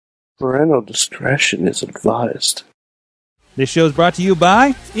Parental discretion is advised. This show is brought to you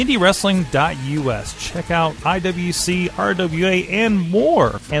by IndieWrestling.us. Check out IWC, RWA, and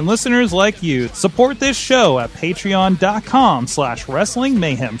more. And listeners like you, support this show at Patreon.com/Wrestling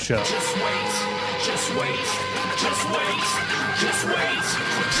Mayhem Show. Just wait, just wait, just wait, just wait,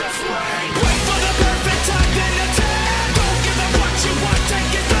 just wait. Wait for the perfect time, then attack. Don't give up what you want,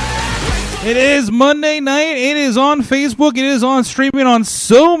 take it back. It is Monday night. It is on Facebook. It is on streaming on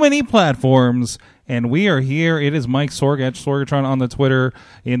so many platforms. And we are here. It is Mike Sorg at Sorgatron on the Twitter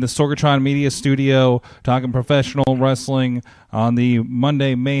in the Sorgatron Media Studio talking professional wrestling on the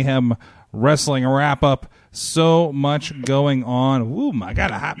Monday Mayhem Wrestling Wrap-Up. So much going on. Ooh, I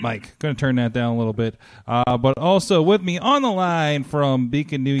got a hot mic. Going to turn that down a little bit. But also with me on the line from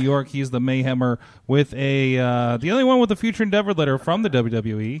Beacon, New York, he's the Mayhemmer with the only one with a future endeavor letter from the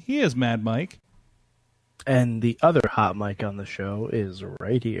WWE. He is Mad Mike. And the other hot mic on the show is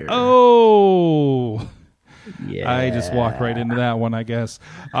right here. Oh, yeah. I just walked right into that one, I guess.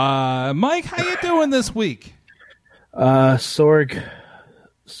 Mike, how you doing this week? Sorg,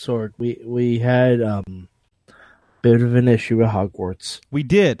 we had bit of an issue at Hogwarts. We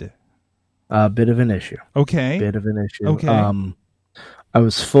did. Bit of an issue. Okay. Bit of an issue. Okay. I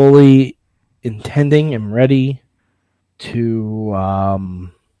was fully intending and ready to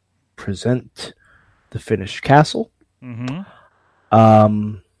present the finished castle.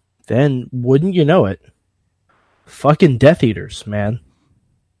 Mm-hmm. Then, wouldn't you know it, fucking Death Eaters, man.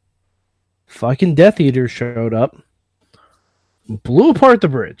 Fucking Death Eaters showed up, blew apart the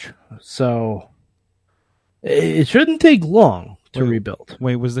bridge. So, it shouldn't take long to rebuild.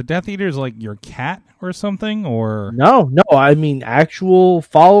 Wait, was the Death Eaters like your cat or something? Or No, I mean actual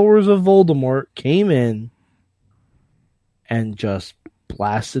followers of Voldemort came in and just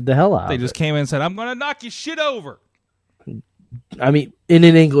blasted the hell out they of just it. came in and said, I'm going to knock your shit over. I mean, in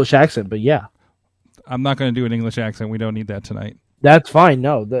an English accent, but yeah. I'm not going to do an English accent. We don't need that tonight. That's fine.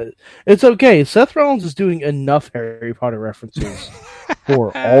 No, it's okay. Seth Rollins is doing enough Harry Potter references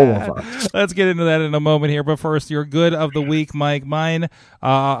for all of us. Let's get into that in a moment here. But first, your good of the week, Mike. Mine,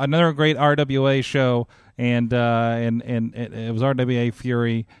 another great RWA show, and it was RWA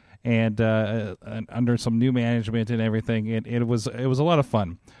Fury, and under some new management and everything. It was a lot of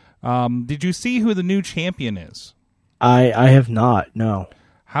fun. Did you see who the new champion is? I have not. No.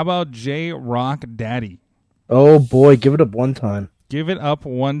 How about J Rock Daddy? Oh boy, give it up one time. Give it up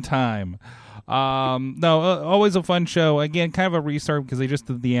one time. Always a fun show. Again, kind of a restart because they just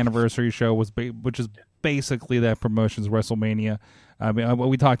did the anniversary show, which is basically that promotion's WrestleMania. I mean,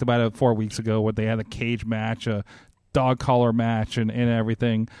 we talked about it 4 weeks ago when they had a cage match, a dog collar match, and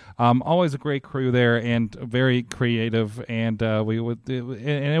everything. Always a great crew there and very creative, and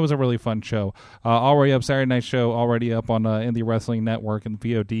it was a really fun show. Already up Saturday night show, already up on Indie Wrestling Network, and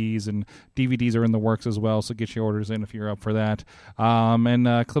VODs and DVDs are in the works as well. So get your orders in if you're up for that.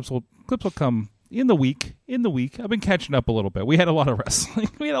 And clips will come in the week. I've been catching up a little bit. We had a lot of wrestling.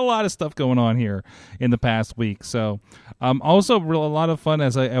 We had a lot of stuff going on here in the past week. So also a lot of fun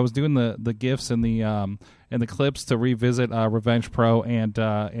as I was doing the GIFs and the clips to revisit Revenge Pro and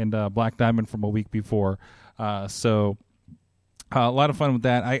Black Diamond from a week before. So a lot of fun with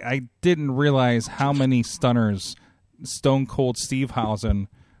that. I didn't realize how many stunners Stone Cold Steve Hausen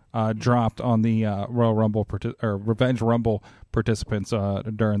dropped on the Royal Rumble or Revenge Rumble participants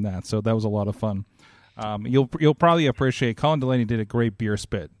during that. So that was a lot of fun. You'll probably appreciate Colin Delaney did a great beer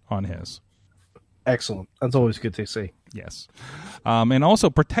spit on his. Excellent. That's always good to see. Yes. And also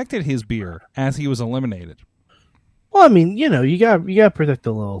protected his beer as he was eliminated. Well, I mean, you got to protect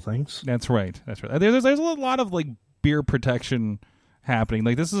the little things. That's right. There's a lot of like beer protection happening.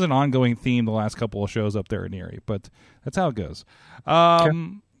 Like this is an ongoing theme the last couple of shows up there in Erie, but that's how it goes. My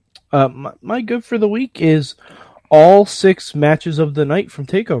good for the week is all 6 matches of the night from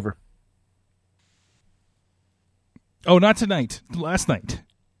TakeOver. Oh, not tonight. Last night.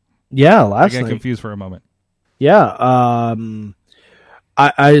 Yeah, last night. I got confused for a moment. Yeah,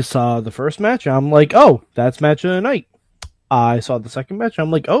 I saw the first match. I'm like, oh, that's match of the night. I saw the second match. I'm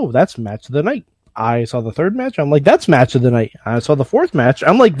like, oh, that's match of the night. I saw the third match. I'm like, that's match of the night. I saw the fourth match.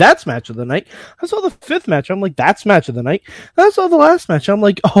 I'm like, that's match of the night. I saw the fifth match. I'm like, that's match of the night. And I saw the last match. I'm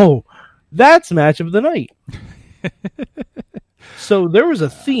like, oh, that's match of the night. So there was a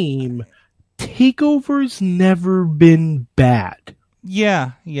theme. TakeOver's never been bad.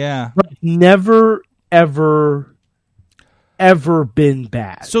 Yeah. Like, never, ever been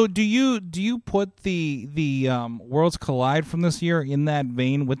bad. So do you put the Worlds Collide from this year in that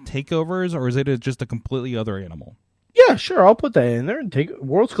vein with takeovers, or is it just a completely other animal? Yeah, sure, I'll put that in there. And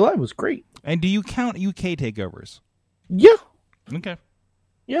Worlds Collide was great. And do you count UK takeovers? Yeah. Okay.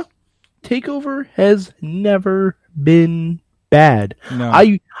 Yeah. Takeover has never been bad. No.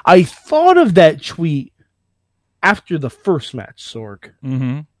 I thought of that tweet after the first match, Sorg.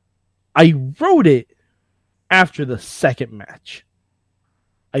 Mm-hmm. I wrote it after the second match.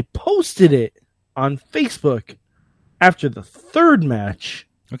 I posted it on Facebook after the third match.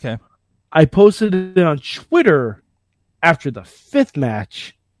 Okay. I posted it on Twitter after the fifth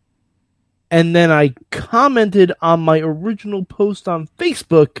match. And then I commented on my original post on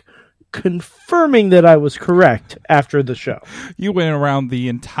Facebook confirming that I was correct after the show. You went around the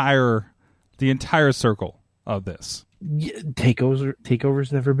entire circle of this.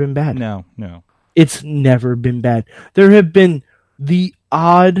 Takeover's never been bad. No. It's never been bad. There have been the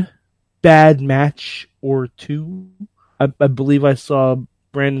odd bad match or two. I believe I saw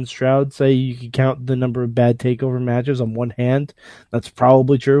Brandon Stroud say you could count the number of bad Takeover matches on one hand. That's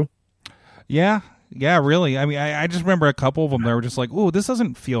probably true. Yeah, really. I mean, I just remember a couple of them that were just like, "Ooh, this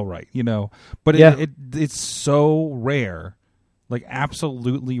doesn't feel right," you know. But it's so rare, like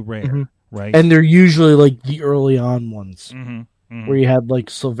absolutely rare, right? And they're usually like the early on ones Mm-hmm. where you had like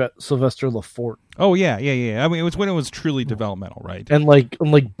Sylvester Lafort Oh yeah. I mean, it was when it was truly developmental, right? and like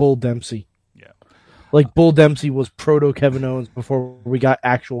Bull Dempsey. Yeah. Like Bull Dempsey was proto Kevin Owens before we got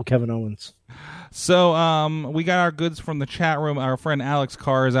actual Kevin Owens. So we got our goods from the chat room. Our friend Alex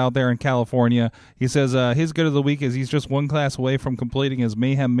Carr is out there in California. He says his good of the week is he's just one class away from completing his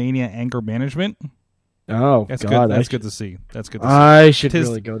Mayhem Mania anger management. Oh, That's God. good. That's good to see. That's good to see. I should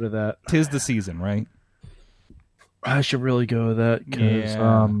really go to that. Tis the season, right? I should really go to that because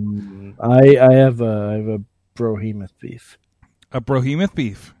Yeah. I have a Brohemoth beef. A brohemoth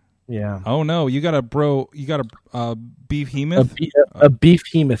beef. Yeah, Oh no, you got a beef a hemoth? beef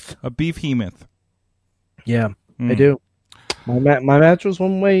hemoth. A beef hemoth. Yeah, Mm. I do. My match was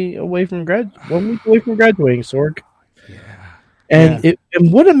 1 week away from graduating, Sorg. Yeah. And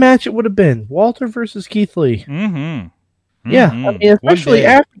and what a match it would have been. Walter versus Keith Lee. Mm-hmm. Yeah, I mean, especially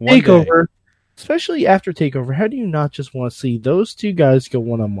after Takeover, how do you not just want to see those two guys go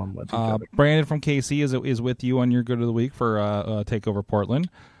one-on-one with each other? Brandon from KC is with you on your good of the week for Takeover Portland.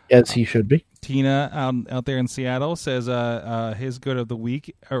 As he should be. Tina out there in Seattle says his good of the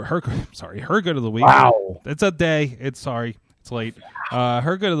week, or her good of the week. Wow. It's a day. It's late.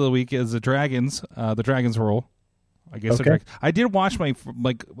 Her good of the week is the Dragons rule. I guess Okay. I did watch a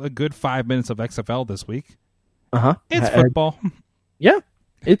good 5 minutes of XFL this week. Uh-huh. It's football. Yeah,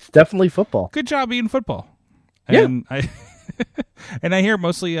 it's definitely football. Good job being football. Yeah. And I hear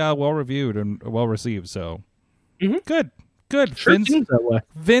mostly well reviewed and well received. So good. Sure seems that way.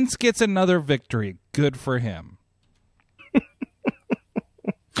 Vince gets another victory. Good for him.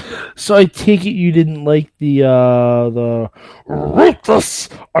 So I take it you didn't like the ruthless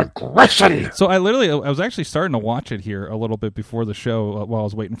aggression. So I was actually starting to watch it here a little bit before the show while I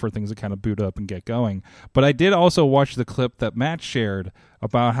was waiting for things to kind of boot up and get going. But I did also watch the clip that Matt shared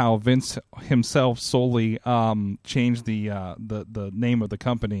about how Vince himself solely changed the name of the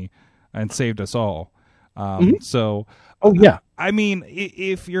company and saved us all. So, Oh yeah. I mean,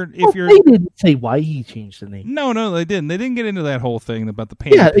 if you're They didn't say why he changed the name. no, they didn't. They didn't get into that whole thing about the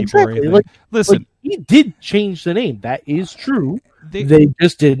painting Yeah, people or exactly. anything. Like, Listen, he did change the name. That is true. they, They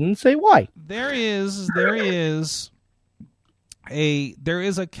just didn't say why. there is a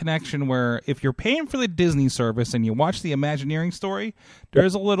connection where if you're paying for the Disney service and you watch the Imagineering story,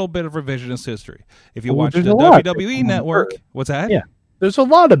 there's a little bit of revisionist history. If you Well, watch there's the a lot. WWE network, what's that? Yeah. There's a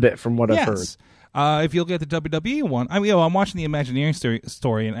lot of it from what I've heard. Yes. If you look at the WWE one, I'm watching the Imagineering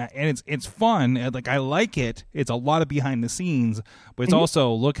story, and it's fun. Like I like it. It's a lot of behind the scenes, but it's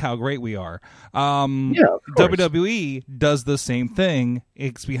also look how great we are. Yeah, of course. WWE does the same thing.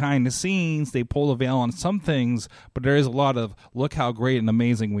 It's behind the scenes. They pull the veil on some things, but there is a lot of look how great and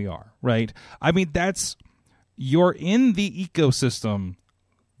amazing we are. Right? I mean, you're in the ecosystem.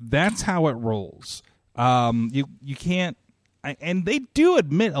 That's how it rolls. You can't. And they do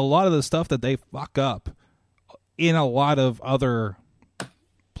admit a lot of the stuff that they fuck up in a lot of other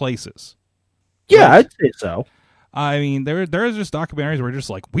places. Yeah, Right? I'd say so. I mean, there's just documentaries where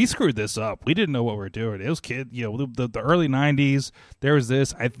just like, we screwed this up. We didn't know what we were doing. It was the early 90s. There was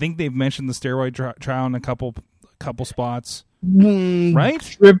this. I think they've mentioned the steroid trial in a couple spots.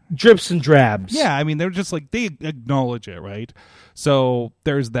 Right? Drips and drabs. Yeah, I mean, they're just like, they acknowledge it, right? So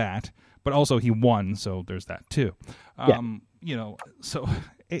there's that. But also he won, so there's that too. So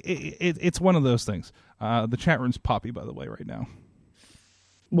it's one of those things. The chat room's poppy, by the way, right now.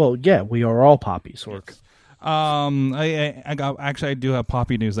 Well, yeah, we are all poppy, Sork. I do have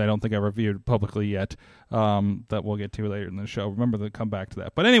poppy news that I don't think I reviewed publicly yet. That we'll get to later in the show. Remember to come back to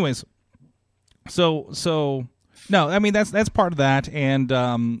that. But anyways, so No, I mean that's part of that, and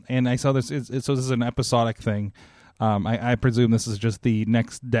I saw this. So this is an episodic thing. I presume this is just the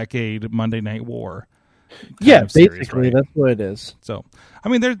next decade Monday Night War. Yeah, of series, basically right? that's what it is. So, I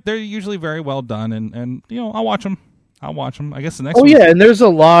mean, they're usually very well done, and I'll watch them. I guess the next. Oh one, yeah, and there's a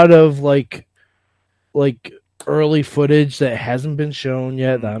lot of like early footage that hasn't been shown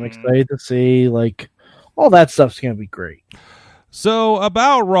yet that I'm excited to see. Like all that stuff's gonna be great. So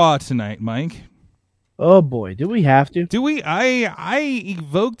about Raw tonight, Mike. Oh boy, do we have to? Do we? I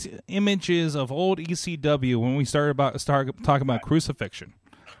evoked images of old ECW when we started talking about crucifixion.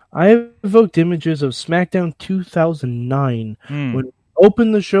 I evoked images of SmackDown 2009 when we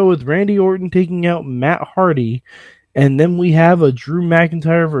opened the show with Randy Orton taking out Matt Hardy, and then we have a Drew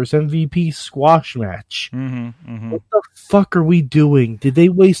McIntyre versus MVP squash match. What the fuck are we doing? Did they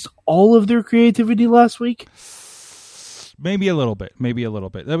waste all of their creativity last week? Maybe a little bit. I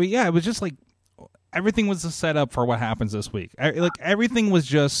mean, yeah, it was just like everything was a setup for what happens this week. Like everything was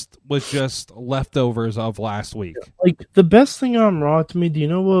just leftovers of last week. Like the best thing on Raw to me, do you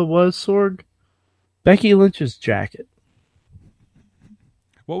know what it was, Sorg? Becky Lynch's jacket.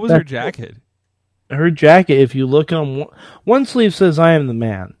 What was her jacket? Her jacket, if you look on one sleeve says "I am the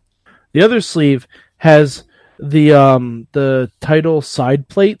man," the other sleeve has the title side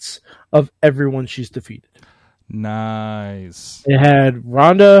plates of everyone she's defeated. Nice. It had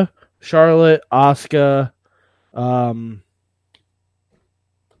Ronda, Charlotte, Asuka, can't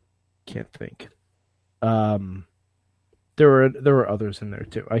think. There were others in there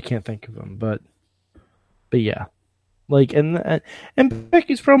too. I can't think of them, but yeah, like and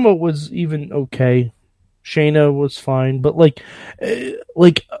Becky's promo was even okay. Shayna was fine, but like,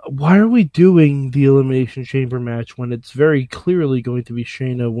 why are we doing the Elimination Chamber match when it's very clearly going to be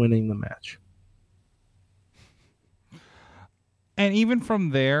Shayna winning the match? And even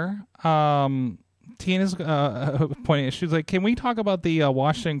from there, Tina's pointing. She's like, "Can we talk about the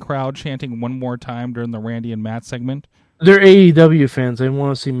Washington crowd chanting one more time during the Randy and Matt segment?" They're AEW fans. They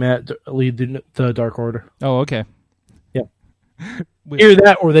want to see Matt lead the Dark Order. Oh, okay. Yeah. Either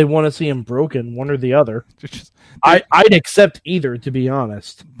that, or they want to see him broken. One or the other. I'd accept either, to be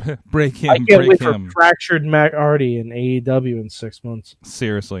honest. Break him. I can't break wait him. for fractured Matt Hardy in AEW in 6 months.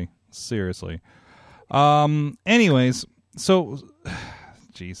 Seriously. Anyways, so,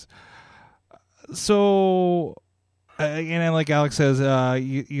 jeez. So, again, like Alex says,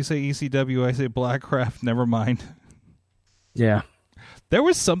 you say ECW, I say Blackcraft. Never mind. Yeah. There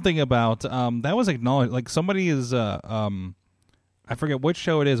was something about that was acknowledged. Like somebody is, I forget which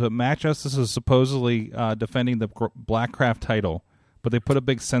show it is, but Matt Justice is supposedly defending the Blackcraft title, but they put a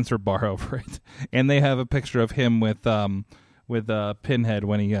big censor bar over it, and they have a picture of him with Pinhead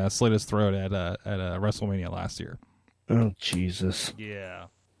when he slit his throat at WrestleMania last year. Oh Jesus! Yeah.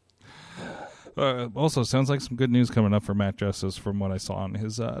 Also, sounds like some good news coming up for Matt Justice from what I saw on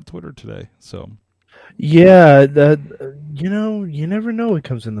his Twitter today. So. Yeah, that you never know what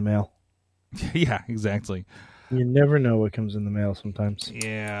comes in the mail. Yeah, exactly. You never know what comes in the mail sometimes.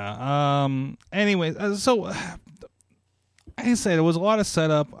 Yeah. Anyway, so like I said, it was a lot of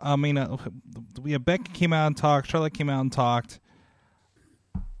setup. I mean, we had Becky came out and talked. Charlotte came out and talked.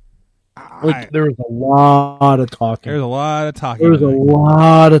 There was a lot of talking. There was a lot of talking. There was a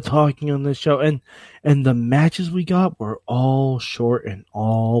lot of talking on this show, and the matches we got were all short and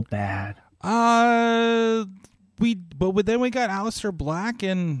all bad. Then we got Aleister Black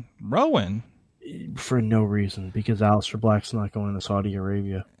and Rowan for no reason, because Aleister Black's not going to Saudi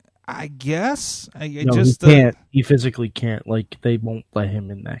Arabia. I guess. He can't. He physically can't. Like, they won't let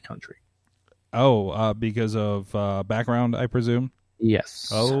him in that country. Oh, because of background, I presume. Yes.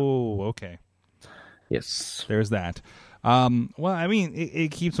 Oh, okay. Yes. There's that. Well, I mean,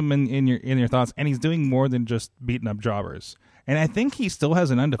 it keeps him in your thoughts, and he's doing more than just beating up jobbers. And I think he still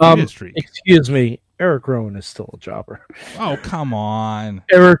has an undefeated streak. Excuse me, Eric Rowan is still a jobber. Oh, come on.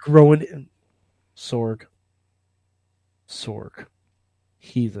 Eric Rowan, Sorg.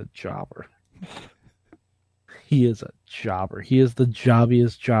 He's a jobber. He is a jobber. He is the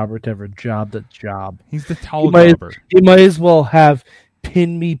jobbiest jobber to ever job that job. He's the tall jobber. He might as well have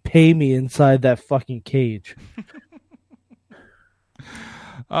pin me, pay me inside that fucking cage.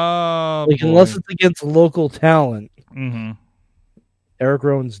 Unless it's against local talent. Mm-hmm. Eric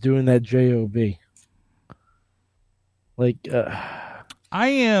Rowan's doing that job. I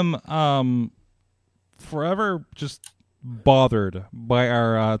am forever just bothered by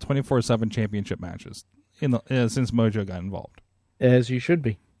our 24/7 championship matches since Mojo got involved. As you should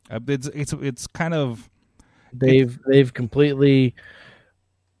be. It's kind of they've completely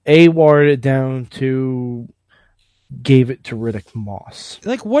watered it down to gave it to Riddick Moss.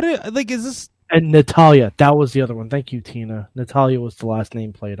 Like what? Like is this? And Natalia, that was the other one. Thank you, Tina. Natalia was the last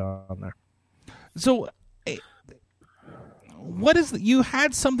name played on there. So, what is you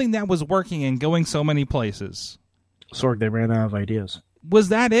had something that was working and going so many places? Sorg, they ran out of ideas. Was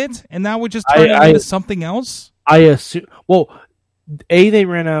that it? And now we're just turning it into something else? I assume. Well, A, they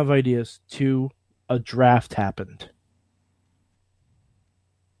ran out of ideas. 2, a draft happened.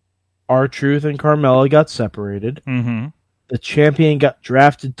 R-Truth and Carmella got separated. Mm-hmm. The champion got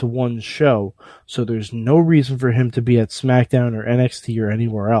drafted to one show, so there's no reason for him to be at SmackDown or NXT or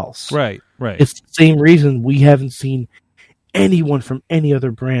anywhere else. Right. It's the same reason we haven't seen anyone from any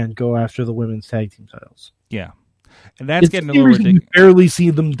other brand go after the women's tag team titles. Yeah. And that's It's getting a the little reason ridiculous. you barely see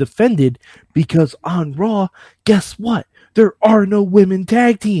them defended, because on Raw, guess what? There are no women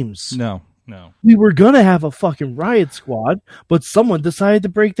tag teams. No. We were gonna have a fucking Riot Squad, but someone decided to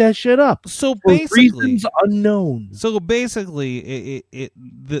break that shit up. So For basically, reasons unknown.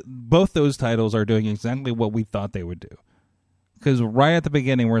 Both those titles are doing exactly what we thought they would do. Because right at the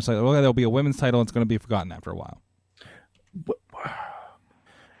beginning, we're like, "Oh, there'll be a women's title. It's going to be forgotten after a while."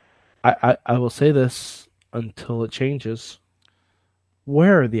 I will say this until it changes.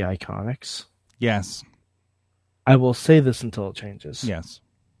 Where are the Iconics? Yes. I will say this until it changes. Yes.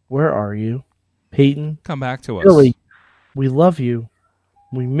 Where are you? Peyton, Come back to us. Billy, we love you.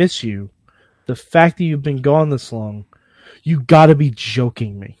 We miss you. The fact that you've been gone this long, you gotta be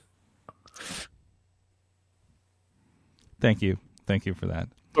joking me. Thank you. Thank you for that.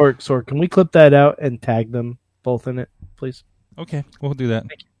 Sorg, can we clip that out and tag them both in it, please? Okay, we'll do that.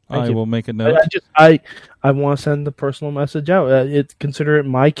 Thank I you. will make a note. I want to send the personal message out. Consider it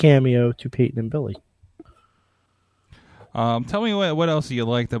my cameo to Peyton and Billy. Tell me what else you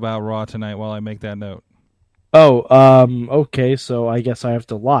liked about Raw tonight while I make that note. Oh, okay, so I guess I have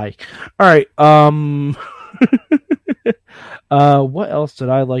to lie. All right, what else did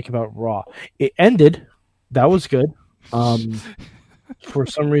I like about Raw? It ended. That was good. For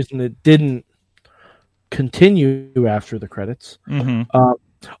some reason, it didn't continue after the credits. Mm-hmm.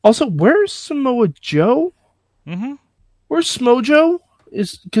 Also, where's Samoa Joe? Mm-hmm. Where's Smojo?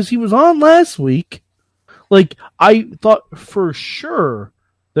 Is because he was on last week. Like, I thought for sure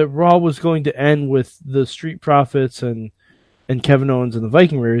that Raw was going to end with the Street Profits and Kevin Owens and the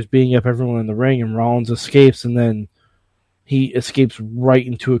Viking Raiders beating up everyone in the ring, and Rollins escapes, and then he escapes right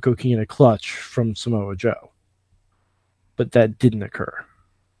into a coquina clutch from Samoa Joe. But that didn't occur.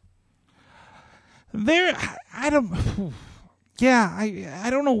 I don't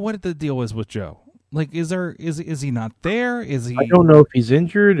know what the deal is with Joe. Like, is he not there? Is he? I don't know if he's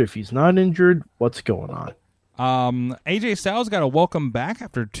injured, if he's not injured. What's going on? AJ Styles got a welcome back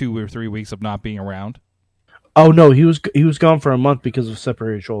after 2 or 3 weeks of not being around. Oh no, he was gone for a month because of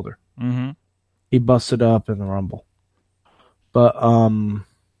separated shoulder. Mm-hmm. He busted up in the Rumble. But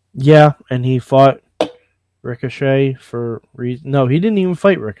yeah, and he fought Ricochet for reason. No, he didn't even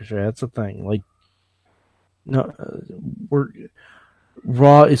fight Ricochet. That's the thing. Like, no,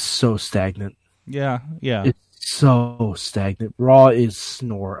 Raw is so stagnant. Yeah. It's so stagnant. Raw is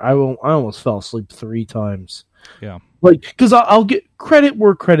snore. I almost fell asleep 3 times. Yeah. Like, because I'll get credit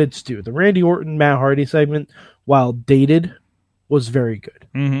where credit's due. The Randy Orton, Matt Hardy segment, while dated, was very good.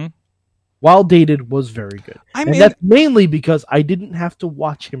 Mm-hmm. While dated was very good. And that's mainly because I didn't have to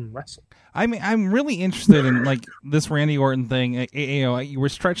watch him wrestle. I mean, I'm really interested in like this Randy Orton thing. You know, we're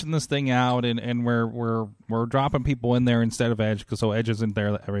stretching this thing out, and we're dropping people in there instead of Edge, because Edge isn't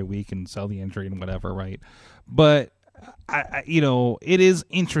there every week and sell the injury and whatever, right? But I it is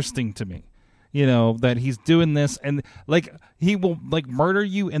interesting to me, that he's doing this, and like he will like murder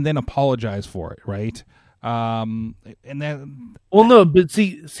you and then apologize for it, right? And then, well, no, but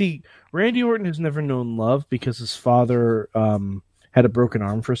see, Randy Orton has never known love because his father had a broken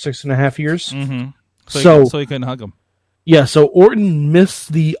arm for 6.5 years. Mm-hmm. So he couldn't hug him. Yeah, so Orton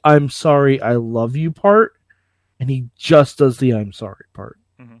missed the "I'm sorry, I love you" part, and he just does the "I'm sorry" part.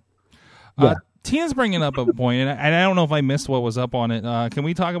 Mm-hmm. Yeah. Tina's bringing up a point, and I don't know if I missed what was up on it. Can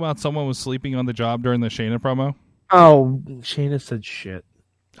we talk about someone was sleeping on the job during the Shayna promo? Oh, Shayna said shit.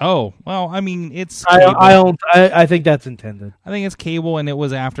 Oh, well, I mean, it's I think that's intended. I think it's cable, and it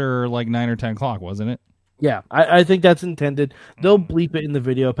was after like 9 or 10 o'clock, wasn't it? Yeah, I think that's intended. They'll bleep it in the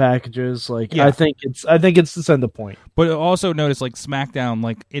video packages. Like, yeah. I think it's to send a point. But also notice, like, SmackDown,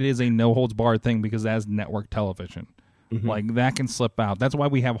 like, it is a no holds barred thing because that's network television. Mm-hmm. Like, that can slip out. That's why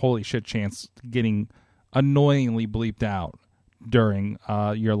we have Holy Shit Chance getting annoyingly bleeped out during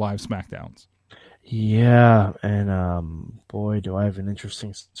your live SmackDowns. Yeah, and boy, do I have an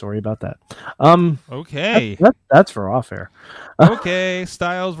interesting story about that. Okay, that's for off air. Okay,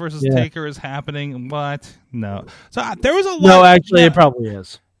 Styles versus Taker is happening. What? No. So there was a lot. No, actually, it probably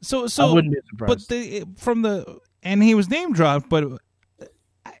is. So I wouldn't be but surprised. and he was name dropped, but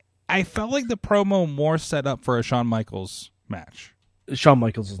I felt like the promo more set up for a Shawn Michaels match. Shawn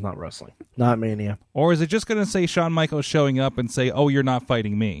Michaels is not wrestling, not Mania. Or is it just going to say Shawn Michaels showing up and say, "Oh, you're not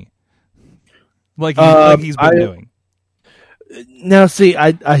fighting me," like he's been doing? Now, see,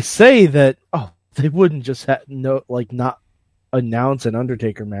 I say that. Oh, they wouldn't just not announce an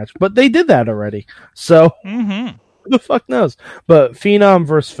Undertaker match, but they did that already. So who the fuck knows? But Phenom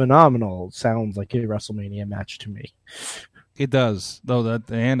versus Phenomenal sounds like a WrestleMania match to me. It does, though.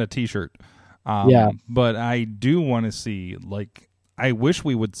 And a T-shirt. Yeah, but I do want to see. I wish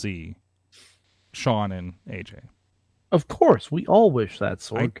we would see Shawn and AJ. Of course, we all wish that.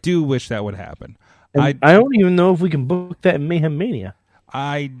 Sorg. I do wish that would happen. I don't even know if we can book that in Mayhem Mania.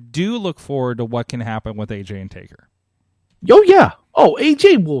 I do look forward to what can happen with AJ and Taker. Oh, yeah. Oh,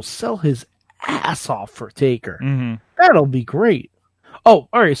 AJ will sell his ass off for Taker. Mm-hmm. That'll be great. Oh,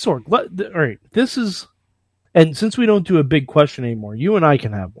 all right, Sorg. All right, this is... And since we don't do a big question anymore, you and I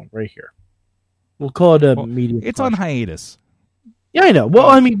can have one right here. We'll call it a medium It's question. on hiatus. Yeah, I know. Well,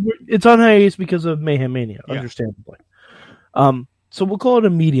 I mean, it's on hiatus because of Mayhem Mania, Yeah. understandably. So we'll call it a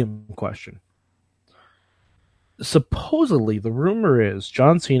medium question. Supposedly, the rumor is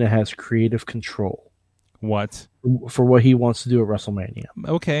John Cena has creative control What? for what he wants to do at WrestleMania.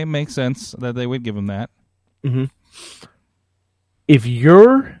 Okay, makes sense that they would give him that. Mm-hmm. If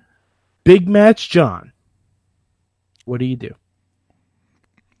you're Big Match John, what do you do?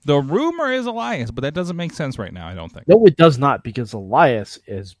 The rumor is Elias, but that doesn't make sense right now, I don't think. No, it does not, because Elias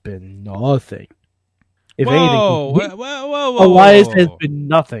has been nothing. If anything, whoa, Elias has been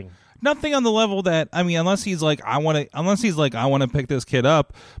nothing. Nothing on the level that, I mean, unless he's like, I want to pick this kid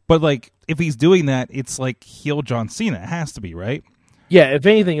up. But like, if he's doing that, it's like heel John Cena. It has to be, right? Yeah, if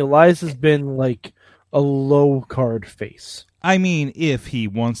anything, Elias has been like a low card face. I mean, if he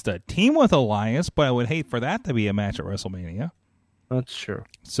wants to team with Elias, but I would hate for that to be a match at WrestleMania. That's true.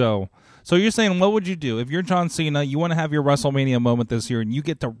 So you're saying, what would you do if you're John Cena? You want to have your WrestleMania moment this year, and you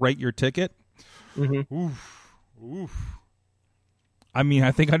get to write your ticket. Mm-hmm. Oof. I mean,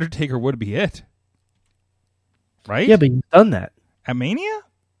 I think Undertaker would be it, right? Yeah, but he's done that. At Mania.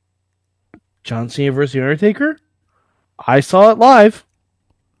 John Cena versus The Undertaker? I saw it live.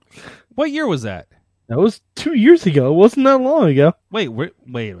 What year was that? That was 2 years ago. It wasn't that long ago. Wait a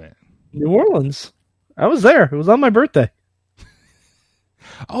minute. New Orleans. I was there. It was on my birthday.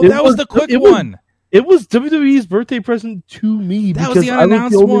 Oh, that was the quick one. It was WWE's birthday present to me That was because the I was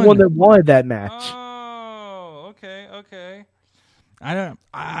unannounced the only one. one that wanted that match. Oh, okay. I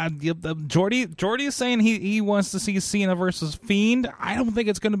don't. Jordy is saying he wants to see Cena versus Fiend. I don't think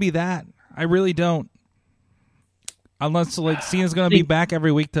it's going to be that. I really don't. Unless like Cena's going to be back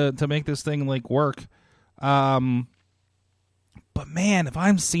every week to make this thing like work. But man, if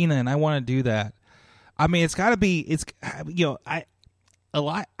I'm Cena and I want to do that, I mean, it's got to be. It's I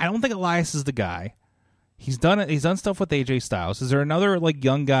don't think Elias is the guy. He's done it. He's done stuff with AJ Styles. Is there another like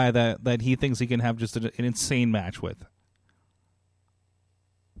young guy that he thinks he can have just an insane match with?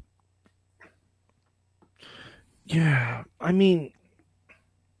 Yeah, I mean,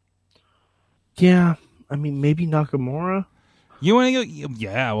 maybe Nakamura. You want to go?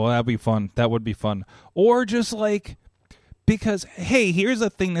 Yeah, well, that'd be fun. That would be fun. Or just like, because hey, here's a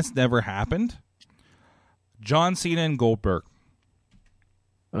thing that's never happened: John Cena and Goldberg.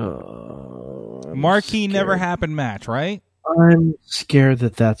 Marquee never happened match, right? I'm scared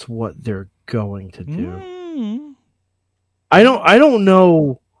that that's what they're going to do. Mm. I don't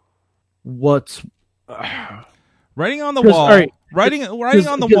know what's Writing on the wall. Right, writing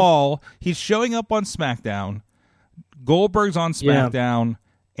on the wall. He's showing up on SmackDown. Goldberg's on SmackDown,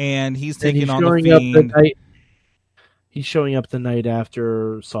 and he's taking on the Fiend. He's showing up the night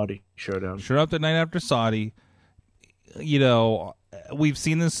after Saudi Showdown. Showed up the night after Saudi. You know, we've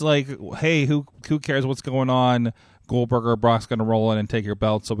seen this like, hey, who cares what's going on? Goldberg or Brock's going to roll in and take your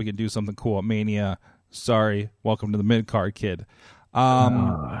belt so we can do something cool at Mania. Sorry, welcome to the mid-card, kid.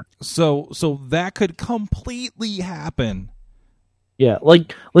 So that could completely happen. Yeah,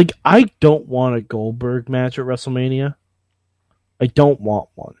 like I don't want a Goldberg match at WrestleMania. I don't want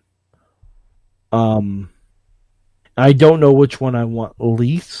one. I don't know which one I want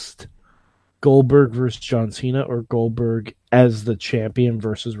least. Goldberg versus John Cena or Goldberg as the champion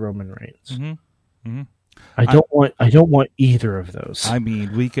versus Roman Reigns. Mm-hmm. Mm-hmm. I don't want either of those. I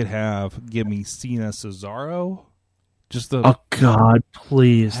mean, we could give me Cena Cesaro. Just oh God,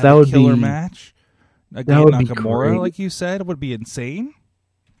 please! That a would killer be match. Again, that would be Nakamura, great. like you said, would be insane.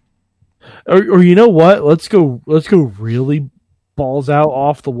 Or you know what? Let's go really balls out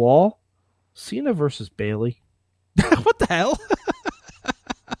off the wall. Cena versus Bailey. What the hell?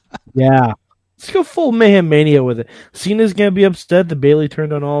 Yeah. Let's go full Mayhem Mania with it. Cena's going to be upset that Bailey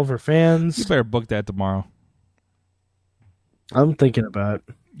turned on all of her You fans. better book that tomorrow. I'm thinking about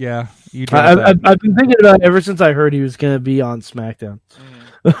it. Yeah, you. I've been thinking about it ever since I heard he was going to be on SmackDown.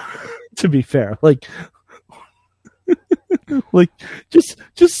 To be fair, like just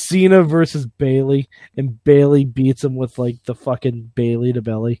Cena versus Bailey, and Bailey beats him with like the fucking Bailey to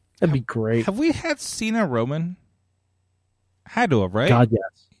belly. That'd be great. Have we had Cena Roman? Had to have, right? God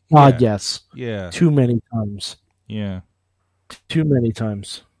yes. God Yeah. yes. Yeah. Too many times. Yeah. Too many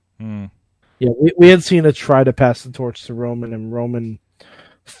times. Hmm. Yeah, we had Cena try to pass the torch to Roman, and Roman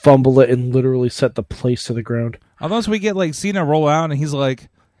fumble it and literally set the place to the ground. Unless we get like Cena roll out and he's like,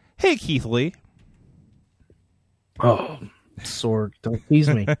 "Hey, Keith Lee." Oh, Sorg, don't tease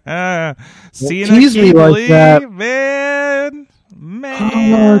me. Cena tease me Keith like Lee, that. man.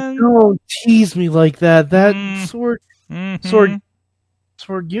 Oh, don't tease me like that. That Sorg, Mhm.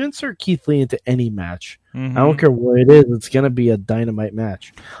 Sorg, you insert Keith Lee into any match. Mhm. I don't care what it is. It's gonna be a dynamite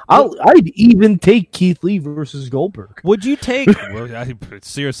match. I'd even take Keith Lee versus Goldberg. Would you take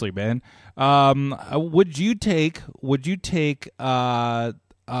seriously, man? Would you take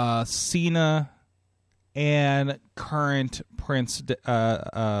Cena and current Prince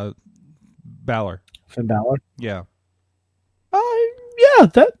Balor? Finn Balor. Yeah. Yeah,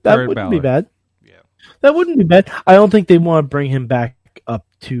 that Or wouldn't be Balor. bad. Yeah. That wouldn't be bad. I don't think they want to bring him back up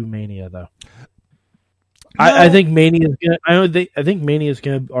to Mania though. I think Mania's gonna. I think Mania's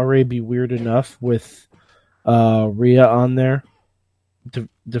gonna already be weird enough with Rhea on there,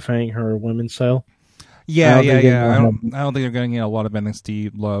 defending her women's title. Yeah. I don't think they I want don't think they're going to get a lot of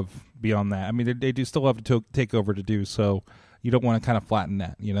NXT love beyond that. I mean, they do still have to take over to do, so you don't want to kind of flatten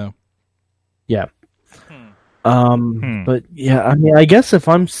that, you know? Yeah. But yeah, I mean, I guess if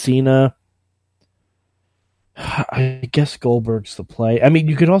I'm Cena, I guess Goldberg's the play. I mean,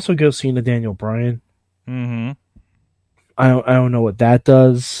 you could also go Cena Daniel Bryan. Mm-hmm. I don't know what that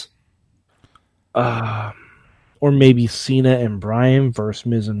does. Or maybe Cena and Bryan versus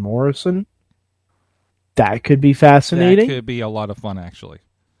Miz and Morrison. That could be fascinating. That could be a lot of fun, actually.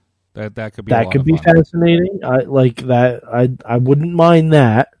 That could be That could be fascinating. I like that. I wouldn't mind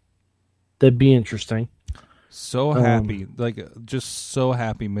that. That'd be interesting. So happy, just so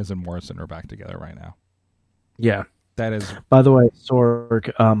happy Miz and Morrison are back together right now. Yeah. That is. By the way,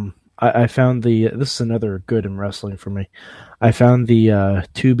 Sorg, I found this is another good in wrestling for me. I found the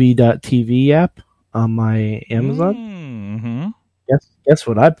Tubi.tv app on my Amazon. Mm-hmm. Guess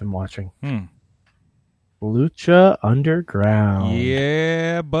what I've been watching? Lucha Underground.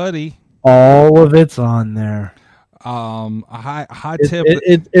 Yeah, buddy. All of it's on there. A hot tip.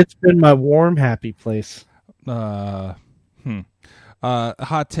 It's been my warm, happy place. A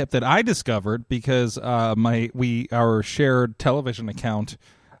hot tip that I discovered because our shared television account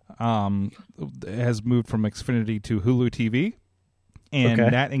has moved from Xfinity to Hulu TV, and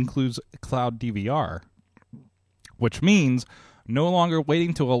that includes Cloud DVR, which means no longer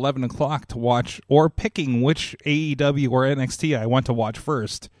waiting till 11 o'clock to watch or picking which AEW or NXT I want to watch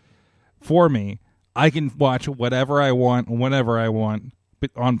first for me. I can watch whatever I want, whenever I want,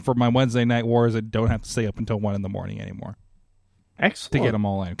 for my Wednesday Night Wars. I don't have to stay up until 1 in the morning anymore. Excellent. To get them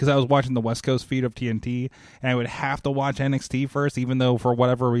all in. Because I was watching the West Coast feed of TNT, and I would have to watch NXT first, even though for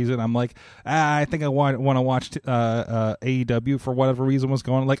whatever reason I'm like, I think I want to watch AEW for whatever reason was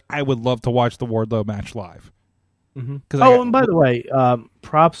going on. Like, I would love to watch the Wardlow match live. Mm-hmm. And by the way,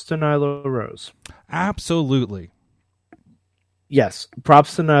 props to Nyla Rose. Absolutely. Yes,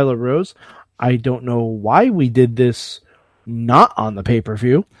 props to Nyla Rose. I don't know why we did this not on the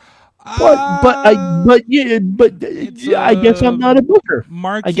pay-per-view. But I guess I'm not a booker.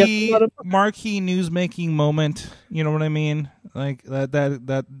 Marquee news making moment. You know what I mean? Like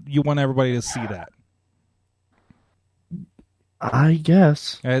that you want everybody to see that. I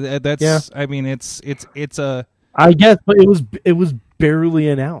guess. I mean, it's a. I guess, but it was barely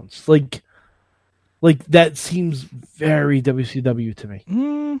announced. Like that seems very WCW to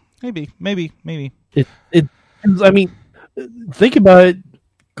me. Maybe. It. I mean, think about it.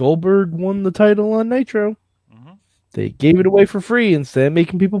 Goldberg won the title on Nitro. Mm-hmm. They gave it away for free instead of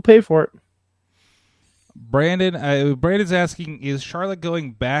making people pay for it. Brandon's asking: is Charlotte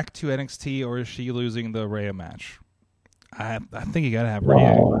going back to NXT or is she losing the Rhea match? I think you gotta have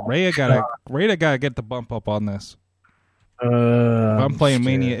Rhea. Rhea gotta get the bump up on this. If I'm playing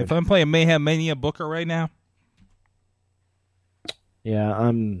Mayhem Mania Booker right now. Yeah,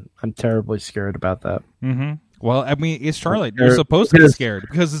 I'm terribly scared about that. Mm-hmm. Well, I mean, it's Charlotte. You're supposed to be scared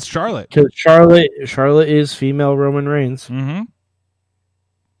because it's Charlotte. Because Charlotte is female Roman Reigns. Mm-hmm.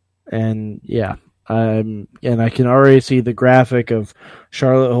 And yeah, And I can already see the graphic of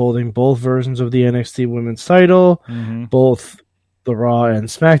Charlotte holding both versions of the NXT Women's title, both the Raw and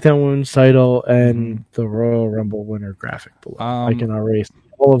SmackDown Women's title, and the Royal Rumble winner graphic below. I can already see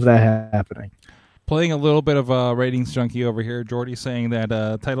all of that happening. Playing a little bit of a ratings junkie over here, Jordy saying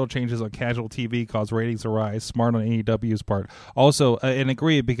that title changes on casual TV cause ratings to rise. Smart on AEW's part. Also, and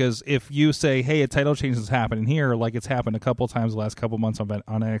agree, because if you say, hey, a title change is happening here, like it's happened a couple times the last couple months on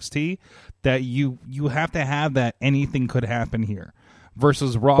NXT, that you have to have that anything could happen here.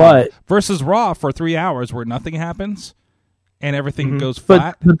 Versus Raw for 3 hours where nothing happens and everything goes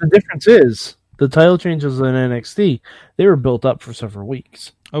flat. But the difference is, the title changes in NXT, they were built up for several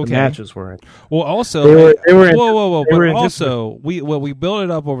weeks. Okay. The matches were in. Well, also, whoa. But also, we built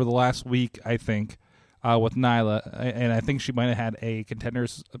it up over the last week, I think, with Nyla, and I think she might have had a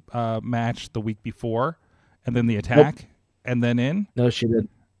contenders match the week before, and then the attack, and then in. No, she didn't.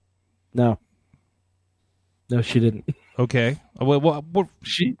 No, she didn't. Okay. Well,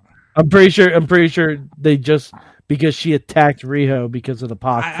 I'm pretty sure they just, because she attacked Riho because of the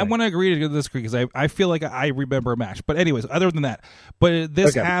Pac. I want to agree to disagree, because I feel like I remember a match. But anyways, other than that, but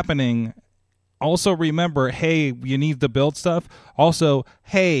this happening, also remember, hey, you need to build stuff. Also,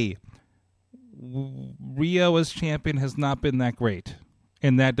 hey, Rio as champion has not been that great,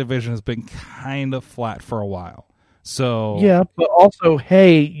 and that division has been kind of flat for a while. So yeah, but also,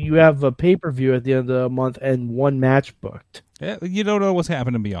 hey, you have a pay-per-view at the end of the month and one match booked. You don't know what's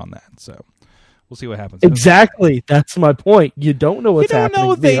happening beyond that, so we'll see what happens. Exactly. That's my point. You don't know what's happening. You don't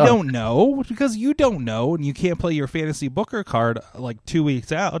know they don't know, because you don't know, and you can't play your fantasy booker card like 2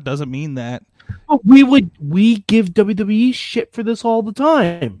 weeks out. Doesn't mean that. Well, we give WWE shit for this all the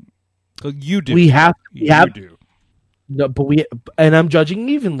time. You do. We do. No, and I'm judging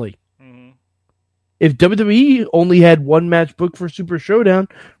evenly. If WWE only had one match booked for Super Showdown,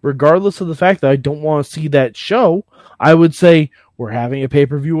 regardless of the fact that I don't want to see that show, I would say we're having a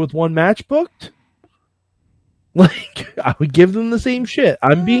pay-per-view with one match booked. Like, I would give them the same shit.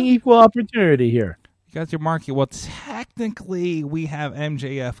 I'm being equal opportunity here. You got your market. Well, technically, we have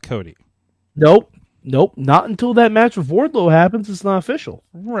MJF Cody. Nope. Not until that match with Wardlow happens. It's not official.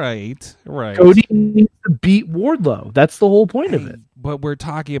 Right. Cody needs to beat Wardlow. That's the whole point of it. But we're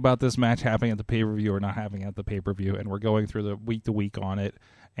talking about this match happening at the pay-per-view or not having at the pay-per-view, and we're going through the week-to-week on it,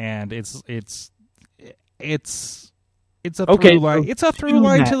 and it's a through line. It's a through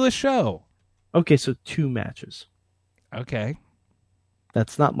line to the show. Okay, so 2 matches. Okay.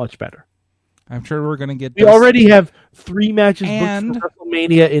 That's not much better. I'm sure we're going to get... We already have 3 matches booked for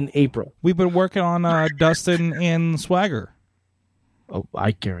WrestleMania in April. We've been working on Dustin and Swagger. Oh,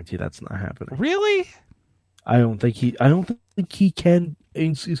 I guarantee that's not happening. Really? I don't think he can.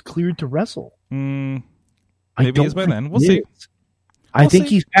 He's cleared to wrestle. Maybe he's by then. We'll see. I think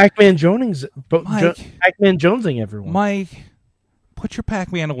he's Pac-Man Jonesing everyone. Mike, put your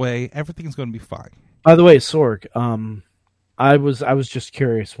Pac-Man away. Everything's going to be fine. By the way, Sorg, I was just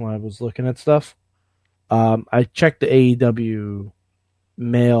curious when I was looking at stuff. I checked the AEW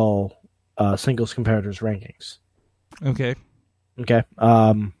male singles competitors rankings. Okay.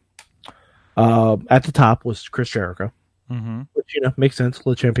 At the top was Chris Jericho, which makes sense.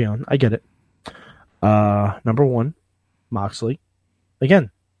 Le Champion, I get it. Number 1, Moxley,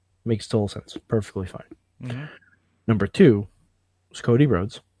 again, makes total sense. Perfectly fine. Number 2 was Cody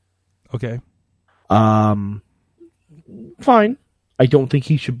Rhodes. Okay. Fine. I don't think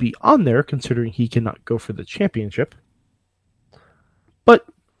he should be on there, considering he cannot go for the championship. But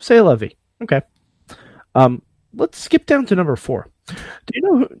say Levy. Okay. Let's skip down to number 4. Do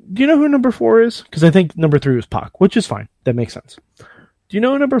you know who number 4 is? Because I think number 3 was Pac, which is fine. That makes sense. Do you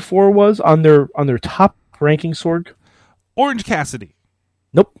know who number 4 was on their top ranking, Sorg? Orange Cassidy.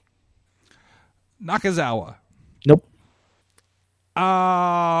 Nope. Nakazawa. Nope.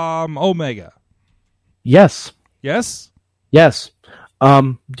 Omega. Yes. Yes? Yes.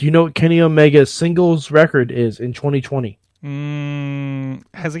 Do you know what Kenny Omega's singles record is in 2020?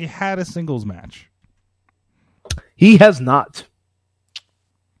 Has he had a singles match? He has not.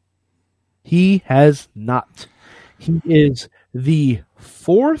 He has not. He is the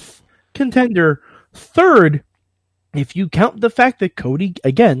 4th contender, 3rd, if you count the fact that Cody,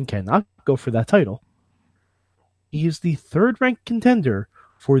 again, cannot go for that title. He is the 3rd ranked contender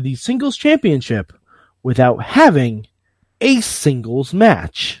for the singles championship without having a singles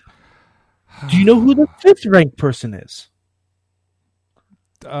match. Do you know who the 5th ranked person is?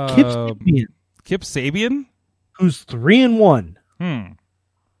 Kip Sabian. Kip Sabian? Who's 3-1.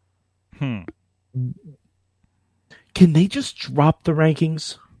 Can they just drop the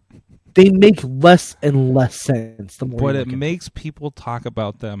rankings? They make less and less sense. But it makes people talk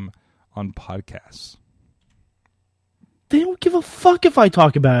about them on podcasts. They don't give a fuck if I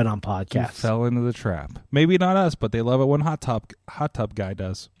talk about it on You podcasts. fell into the trap. Maybe not us, but they love it when Hot Tub Guy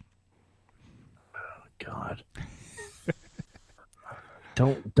does. God.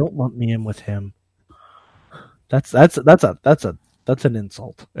 Don't lump me in with him. That's an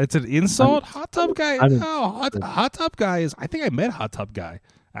insult. It's an insult. Hot Tub Guy. I'm No, Hot Tub Guy is. I think I met Hot Tub Guy.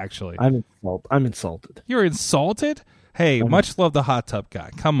 Actually, I'm insulted. you're insulted. Hey, much love the Hot Tub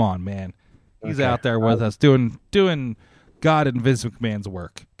Guy. Come on, man. He's out there with us doing God and Vince McMahon's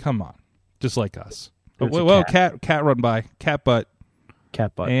work. Come on, just like us. There's a Well, cat run by, cat butt,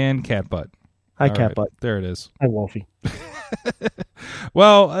 Cat butt. and cat butt. Hi, All cat right, butt. there it is. Hi, Wolfie.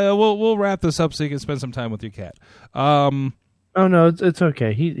 Well, we'll wrap this up so you can spend some time with your cat. Oh no, it's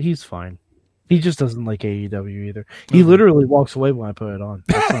okay. He's fine. He just doesn't like AEW either. He literally walks away when I put it on.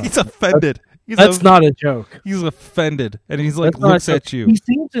 He's offended. That's not a joke. He's offended, and he's like That's not looks a joke. at you. He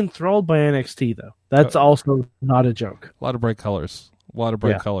seems enthralled by NXT though. That's also not a joke. A lot of bright colors. A lot of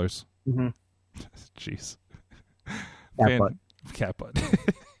bright Yeah. colors. Mhm. Jeez. Cat butt. Cat butt.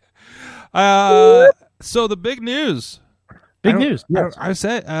 So the big news. Big news. Yes. I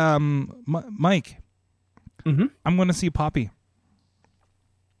said, Mike. Mhm. I'm going to see Poppy.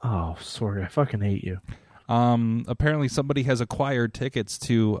 Oh, sorry. I fucking hate you. Apparently, somebody has acquired tickets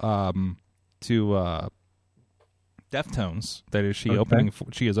to Deftones. That is, she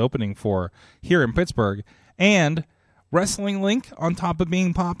is opening for here in Pittsburgh, and Wrestling Link. On top of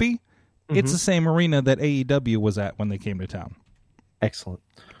being Poppy, it's the same arena that AEW was at when they came to town. Excellent.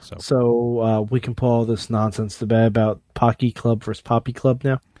 So we can pull all this nonsense to bed about Pocky Club versus Poppy Club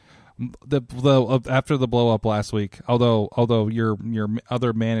now. after the blow up last week, although your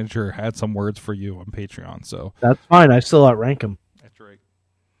other manager had some words for you on Patreon, so That's fine. I still outrank him.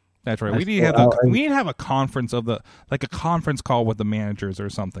 That's right. I We need to have a conference a conference call with the managers or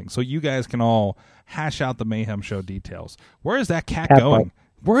something, so you guys can all hash out the Mayhem Show details. Where is that cat going? Bite.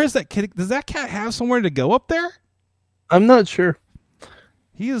 Where is that kid? Does that cat have somewhere to go up there? I'm not sure.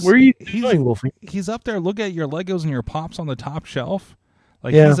 Where are you going, Wolfie? He's up there. Look at your Legos and your pops on the top shelf.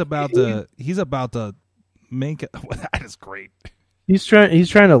 Like Yeah. he's about to make it. That is great. He's trying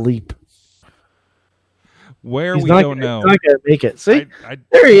to leap. Where He's we not don't gonna- know. He's not gonna make it. See, I-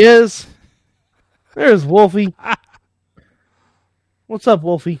 there he is. There's Wolfie. What's up,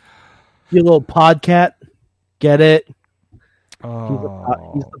 Wolfie? You little podcat. Get it?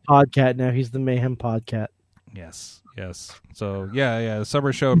 Oh, He's the podcat now. He's the Mayhem podcat. yes. So yeah. The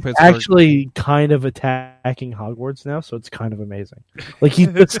summer show in Pittsburgh. Actually, kind of attacking Hogwarts now, so it's kind of amazing. Like he's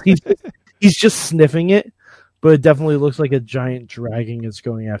just sniffing it, but it definitely looks like a giant dragon is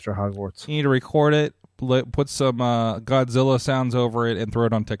going after Hogwarts. You need to record it, put some Godzilla sounds over it, and throw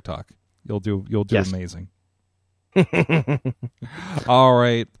it on TikTok. You'll do Yes. amazing. All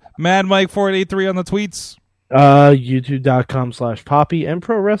right, Mad Mike 483 on the tweets. YouTube.com/Poppy and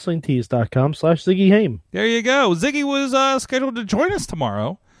ProWrestlingTees.com/Ziggy Haim. There you go. Ziggy was scheduled to join us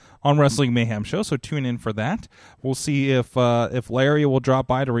tomorrow on Wrestling Mayhem Show, so tune in for that. We'll see if Larry will drop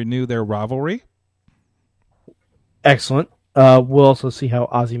by to renew their rivalry. Excellent. We'll also see how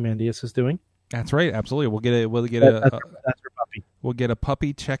Ozymandias is doing. That's right. Absolutely. We'll get That's her puppy. We'll get a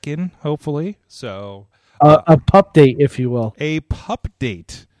puppy check-in, hopefully. So A pup date, if you will. a pup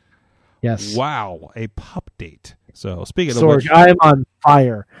date. Yes. Wow, a pup date. So speaking of Sorg, which, I am on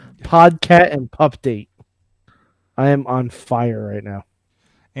fire. Podcat and pup date. I am on fire right now.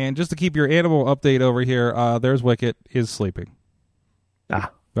 and just to keep your animal update over here, there's Wicket is sleeping.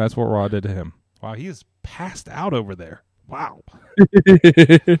 Ah. That's what Raw did to him. Wow, he is passed out over there. Wow.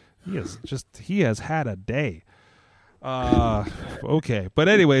 He has had a day. Okay. But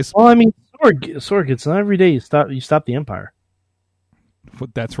anyways, Well, I mean, Sorg, it's not every day you stop the Empire.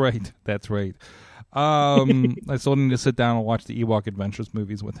 that's right. I still need to sit down and watch the Ewok Adventures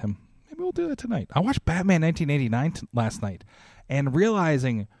movies with him. Maybe we'll do that tonight. I watched Batman 1989 last night, and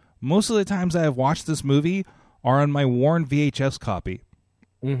realizing most of the times I have watched this movie are on my worn VHS copy.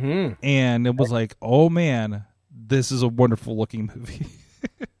 Mm-hmm. And it was like, oh man, this is a wonderful looking movie.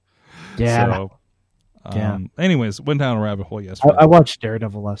 Yeah. So, Yeah. Anyways, went down a rabbit hole yesterday. I watched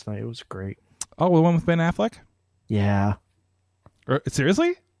Daredevil last night. It was great. Oh, the one with Ben Affleck? Yeah.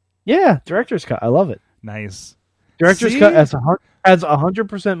 Seriously? Yeah. Director's cut. I love it. Nice. Director's See? cut has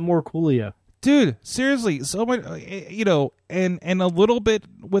 100% more Coolio. Dude, seriously, so much, and a little bit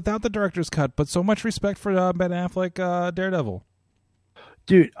without the director's cut, but so much respect for Ben Affleck, Daredevil.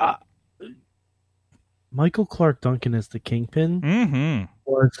 Dude, Michael Clark Duncan as the Kingpin Mm-hmm.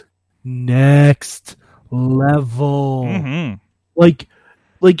 was next level. Mm-hmm. Like,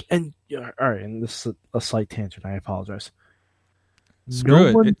 and all right, and this is a slight tangent. I apologize. Screw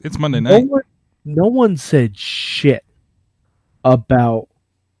it. one- It's Monday night. No one said shit about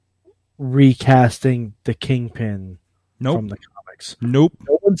recasting the Kingpin Nope. from the comics. Nope.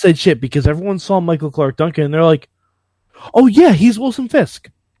 No one said shit because everyone saw Michael Clark Duncan and they're like, "Oh yeah, he's Wilson Fisk."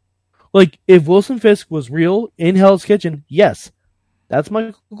 Like, if Wilson Fisk was real in Hell's Kitchen, yes, that's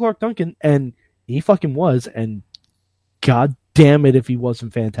Michael Clark Duncan, and he fucking was. And god damn it, if he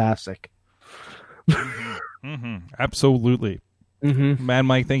wasn't fantastic. Absolutely. Mm-hmm. Mad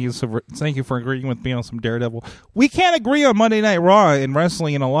Mike, thank you for agreeing with me on some Daredevil. We can't agree on Monday Night Raw and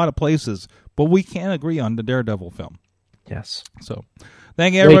wrestling in a lot of places, but we can agree on the Daredevil film. Yes. So,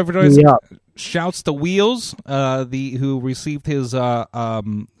 thank you everybody for joining us. Yeah. Shouts to Wheels, who received his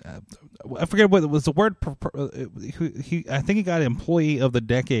I forget what was the word. I think he got Employee of the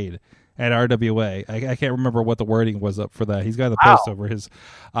Decade at RWA. I can't remember what the wording was up for that. He's got the post over his.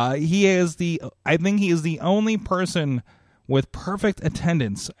 I think he is the only person with perfect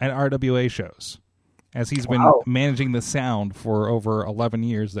attendance at RWA shows, as he's been managing the sound for over 11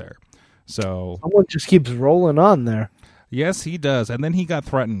 years there. So Someone just keeps rolling on there. yes, he does. And then he got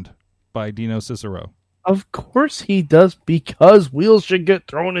threatened by Dino Cicero. Of course he does, because Wheels should get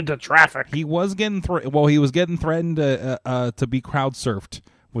thrown into traffic. He was getting he was getting threatened to be crowd surfed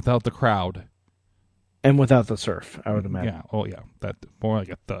without the crowd. And without the surf, I would imagine. Yeah. Oh, yeah. That more like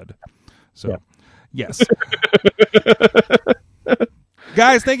a thud. So, Yeah. Yes.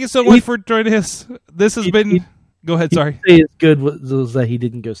 Guys, thank you so much for joining us. This has been. Go ahead. Sorry. Say it's good was that he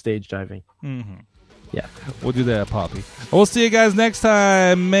didn't go stage diving. Mm-hmm. Yeah. We'll do that at Poppy. We'll see you guys next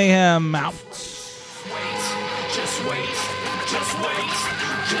time. Mayhem out. Just wait, just wait,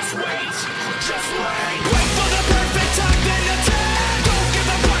 just wait, just wait. Wait for the perfect time, then attack. Don't give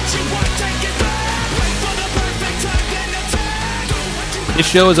up what you want, take it back. Wait for the perfect time, then attack. Do what you want. This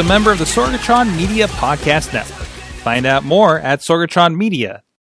show is a member of the Sorgatron Media Podcast Network. Find out more at sorgatronmedia.com.